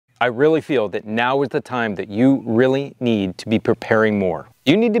I really feel that now is the time that you really need to be preparing more.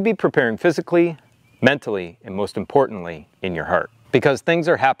 You need to be preparing physically, mentally, and most importantly, in your heart. Because things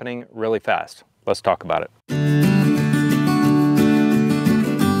are happening really fast. Let's talk about it.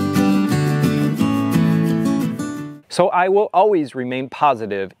 So I will always remain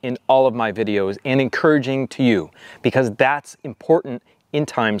positive in all of my videos and encouraging to you, because that's important in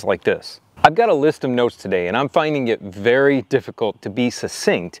times like this. I've got a list of notes today, and I'm finding it very difficult to be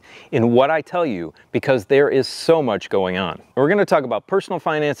succinct in what I tell you because there is so much going on. We're going to talk about personal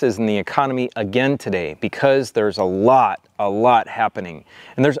finances and the economy again today because there's a lot happening.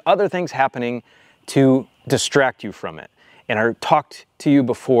 And there's other things happening to distract you from it. And I talked to you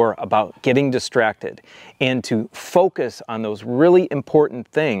before about getting distracted and to focus on those really important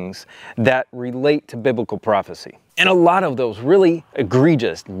things that relate to biblical prophecy. And a lot of those really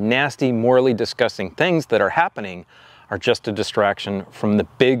egregious, nasty, morally disgusting things that are happening are just a distraction from the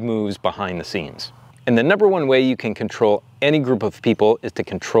big moves behind the scenes. And the number one way you can control any group of people is to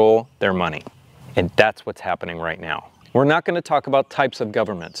control their money. And that's what's happening right now. We're not going to talk about types of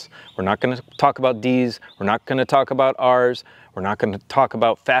governments. We're not going to talk about D's. We're not going to talk about R's. We're not going to talk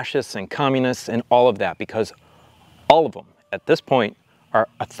about fascists and communists and all of that, because all of them at this point are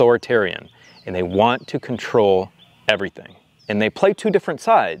authoritarian and they want to control everything. And they play two different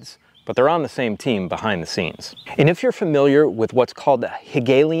sides, but they're on the same team behind the scenes. And if you're familiar with what's called the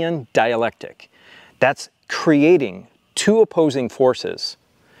Hegelian dialectic, that's creating two opposing forces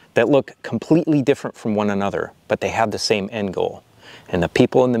that look completely different from one another, but they have the same end goal. And the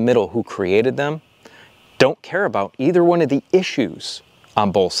people in the middle who created them don't care about either one of the issues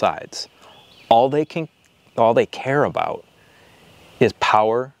on both sides. All they care about is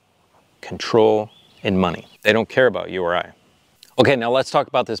power, control, and money. They don't care about you or I. Okay, now let's talk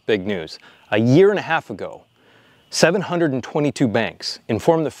about this big news. A year and a half ago, 722 banks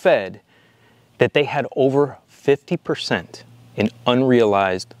informed the Fed that they had over 50% in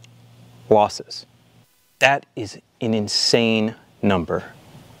unrealized losses. That is an insane number.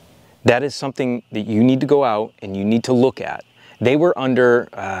 That is something that you need to go out and you need to look at. They were under,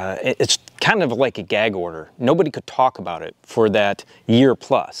 it's kind of like a gag order. Nobody could talk about it for that year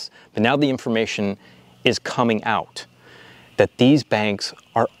plus. But now the information is coming out that these banks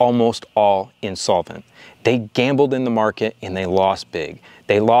are almost all insolvent. They gambled in the market and they lost big.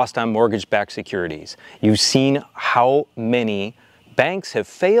 They lost on mortgage-backed securities. You've seen how many banks have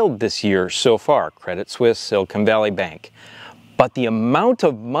failed this year so far. Credit Suisse, Silicon Valley Bank. But the amount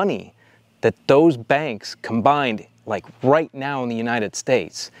of money that those banks combined, like right now in the United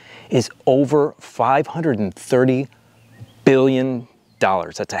States, is over $530 billion.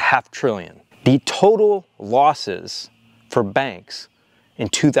 That's a $500 billion. The total losses for banks in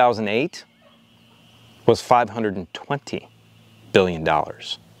 2008 was $520 billion.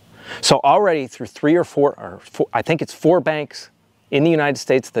 So already through I think it's four banks in the United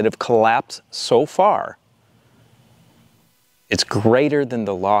States that have collapsed so far, it's greater than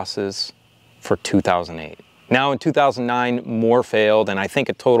the losses for 2008. Now in 2009, more failed, and I think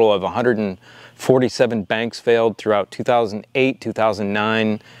a total of 147 banks failed throughout 2008,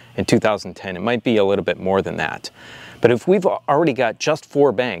 2009, and 2010. It might be a little bit more than that. But if we've already got just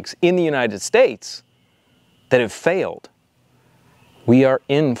four banks in the United States that have failed, we are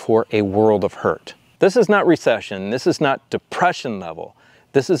in for a world of hurt. This is not recession. This is not depression level.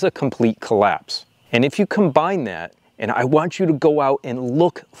 This is a complete collapse. And if you combine that, and I want you to go out and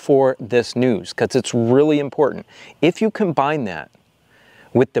look for this news because it's really important. If you combine that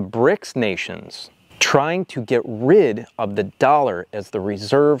with the BRICS nations trying to get rid of the dollar as the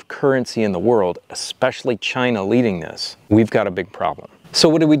reserve currency in the world, especially China leading this, we've got a big problem. So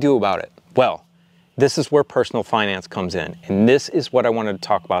what do we do about it? Well, this is where personal finance comes in, and this is what I wanted to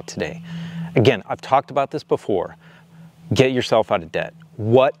talk about today. Again, I've talked about this before. Get yourself out of debt.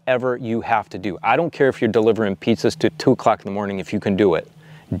 Whatever you have to do. I don't care if you're delivering pizzas to 2 o'clock in the morning. If you can do it,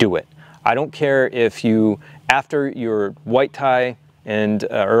 do it. I don't care if you, after your white tie and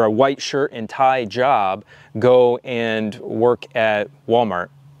or a white shirt and tie job, go and work at Walmart,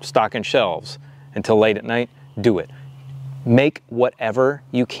 stocking shelves until late at night. Do it. Make whatever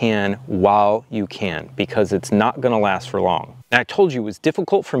you can while you can, because it's not going to last for long. And I told you it was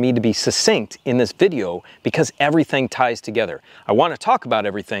difficult for me to be succinct in this video because everything ties together. I want to talk about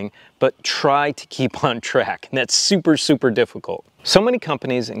everything, but try to keep on track. And that's super, super difficult. So many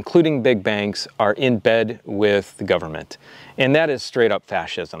companies, including big banks, are in bed with the government. And that is straight up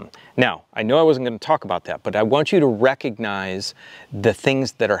fascism. Now, I know I wasn't going to talk about that, but I want you to recognize the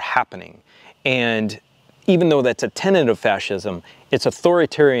things that are happening. And even though that's a tenet of fascism, it's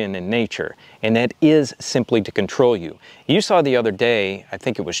authoritarian in nature, and that is simply to control you. You saw the other day, I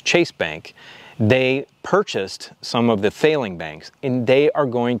think it was Chase Bank, they purchased some of the failing banks, and they are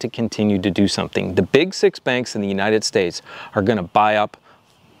going to continue to do something. The big 6 banks in the United States are going to buy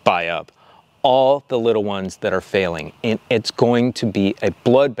up all the little ones that are failing, and it's going to be a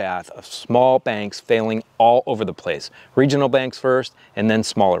bloodbath of small banks failing all over the place. Regional banks first, and then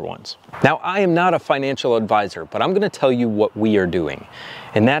smaller ones. Now, I am not a financial advisor, but I'm going to tell you what we are doing,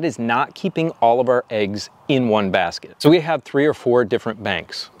 and that is not keeping all of our eggs in one basket. So we have 3 or 4 different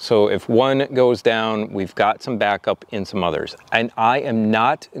banks. So if one goes down, we've got some backup in some others. And I am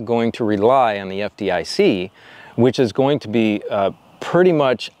not going to rely on the FDIC, which is going to be pretty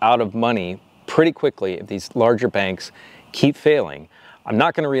much out of money pretty quickly if these larger banks keep failing. I'm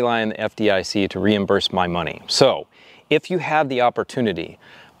not going to rely on the FDIC to reimburse my money. So if you have the opportunity,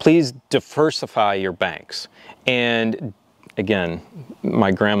 please diversify your banks. And again,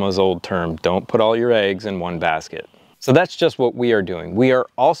 my grandma's old term, don't put all your eggs in one basket. So that's just what we are doing. We are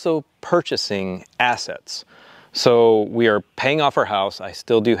also purchasing assets. So we are paying off our house. I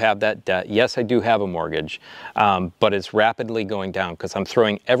still do have that debt. Yes, I do have a mortgage, but it's rapidly going down because I'm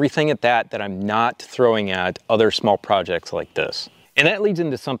throwing everything at that I'm not throwing at other small projects like this. And that leads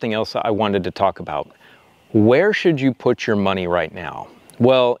into something else I wanted to talk about. Where should you put your money right now?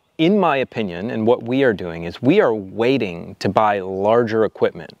 Well, in my opinion, and what we are doing is we are waiting to buy larger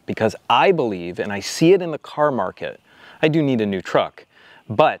equipment because I believe, and I see it in the car market, I do need a new truck,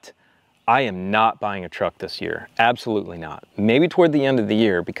 but I am not buying a truck this year. Absolutely not. Maybe toward the end of the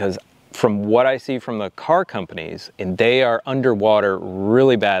year, because from what I see from the car companies, and they are underwater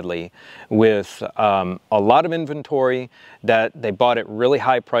really badly with a lot of inventory that they bought at really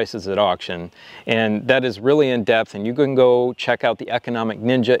high prices at auction, and that is really in depth, and you can go check out the Economic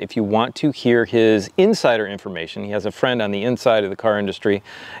Ninja if you want to hear his insider information. He has a friend on the inside of the car industry,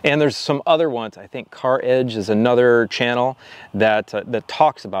 and there's some other ones. I think Car Edge is another channel that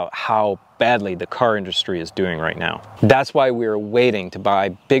talks about how badly the car industry is doing right now. That's why we're waiting to buy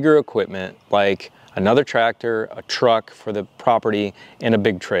bigger equipment like another tractor, a truck for the property, and a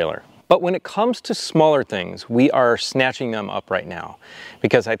big trailer. But when it comes to smaller things, we are snatching them up right now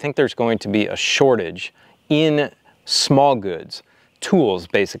because I think there's going to be a shortage in small goods, tools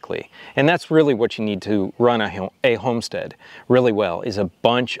basically. And that's really what you need to run a homestead really well, is a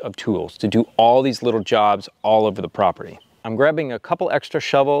bunch of tools to do all these little jobs all over the property. I'm grabbing a couple extra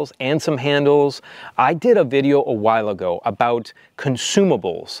shovels and some handles. I did a video a while ago about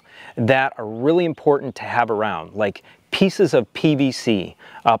consumables that are really important to have around, like pieces of PVC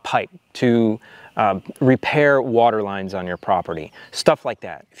pipe to repair water lines on your property, stuff like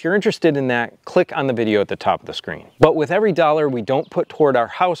that. If you're interested in that, click on the video at the top of the screen. But with every dollar we don't put toward our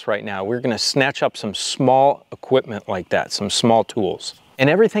house right now, we're gonna snatch up some small equipment like that, some small tools. And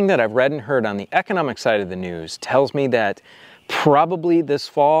everything that I've read and heard on the economic side of the news tells me that probably this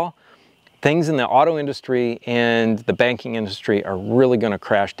fall, things in the auto industry and the banking industry are really going to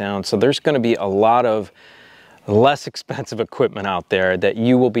crash down. So there's going to be a lot of less expensive equipment out there that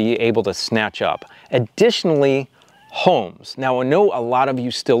you will be able to snatch up. Additionally, homes. Now, I know a lot of you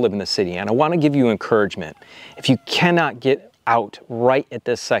still live in the city, and I want to give you encouragement. If you cannot get out right at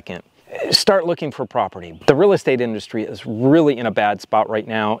this second, start looking for property. The real estate industry is really in a bad spot right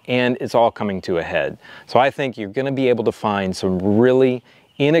now, and it's all coming to a head. So I think you're going to be able to find some really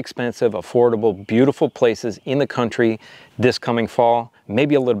inexpensive, affordable, beautiful places in the country this coming fall,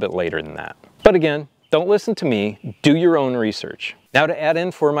 maybe a little bit later than that. But again, don't listen to me, do your own research. Now, to add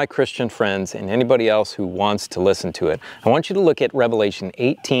in for my Christian friends and anybody else who wants to listen to it, I want you to look at Revelation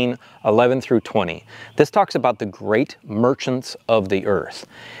 18:11 through 20. This talks about the great merchants of the earth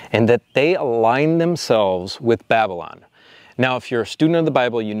and that they align themselves with Babylon. Now, if you're a student of the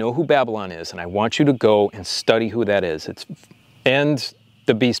Bible, you know who Babylon is, and I want you to go and study who that is. And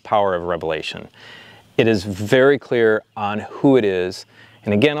the beast power of Revelation. It is very clear on who it is.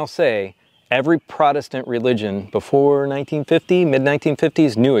 And again, I'll say, every Protestant religion before 1950,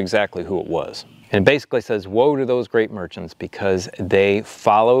 mid-1950s, knew exactly who it was. And it basically says, woe to those great merchants because they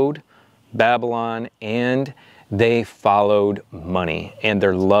followed Babylon and they followed money and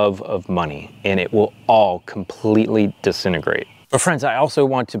their love of money, and it will all completely disintegrate. But friends, I also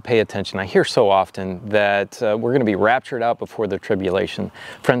want to pay attention. I hear so often that we're going to be raptured out before the tribulation.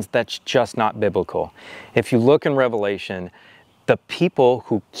 Friends, that's just not biblical. If you look in Revelation, the people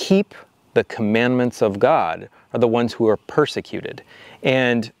who keep the commandments of God are the ones who are persecuted.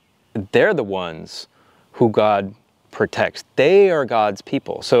 And they're the ones who God protects. They are God's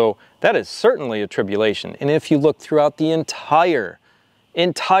people. So that is certainly a tribulation. And if you look throughout the entire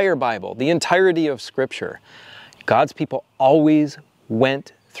entire Bible, the entirety of Scripture, God's people always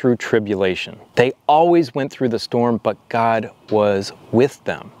went through tribulation. They always went through the storm, but God was with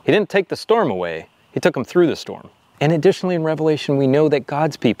them. He didn't take the storm away, He took them through the storm. And additionally, in Revelation, we know that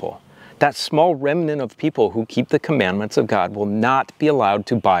God's people, that small remnant of people who keep the commandments of God, will not be allowed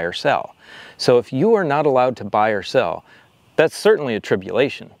to buy or sell. So if you are not allowed to buy or sell, that's certainly a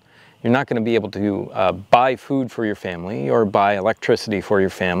tribulation. You're not going to be able to buy food for your family or buy electricity for your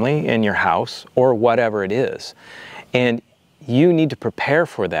family in your house or whatever it is. And you need to prepare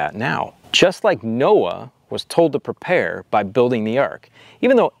for that now. Just like Noah was told to prepare by building the ark,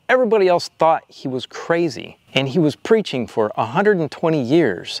 even though everybody else thought he was crazy, and he was preaching for 120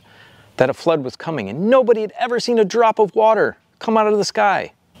 years that a flood was coming, and nobody had ever seen a drop of water come out of the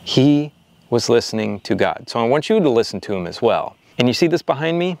sky. He was listening to God. So I want you to listen to him as well. And you see this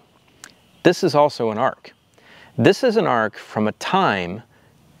behind me? This is also an ark. This is an ark from a time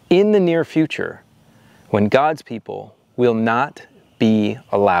in the near future when God's people will not be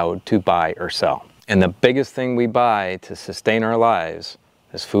allowed to buy or sell. And the biggest thing we buy to sustain our lives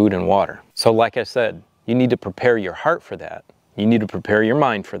is food and water. So like I said, you need to prepare your heart for that. You need to prepare your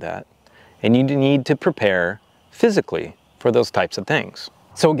mind for that. And you need to prepare physically for those types of things.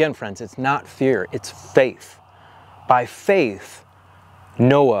 So again, friends, it's not fear, it's faith. By faith,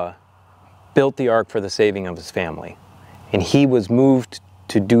 Noah built the ark for the saving of his family. And he was moved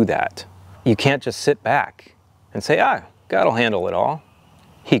to do that. You can't just sit back and say, God will handle it all.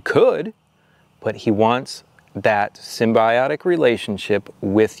 He could, but he wants that symbiotic relationship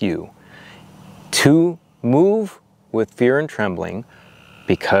with you to move with fear and trembling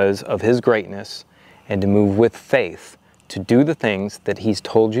because of his greatness, and to move with faith to do the things that he's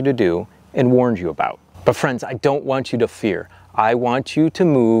told you to do and warned you about. But friends, I don't want you to fear. I want you to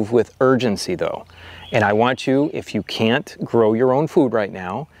move with urgency though. And I want you, if you can't grow your own food right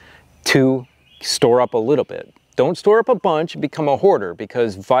now, to store up a little bit. Don't store up a bunch and become a hoarder,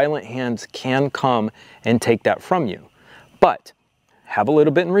 because violent hands can come and take that from you. But have a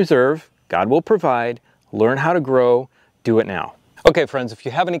little bit in reserve. God will provide. Learn how to grow. Do it now. Okay, friends, if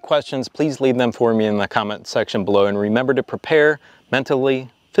you have any questions, please leave them for me in the comment section below. And remember to prepare mentally,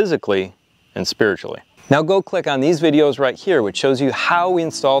 physically, and spiritually. Now go click on these videos right here, which shows you how we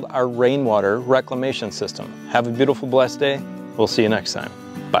installed our rainwater reclamation system. Have a beautiful, blessed day. We'll see you next time.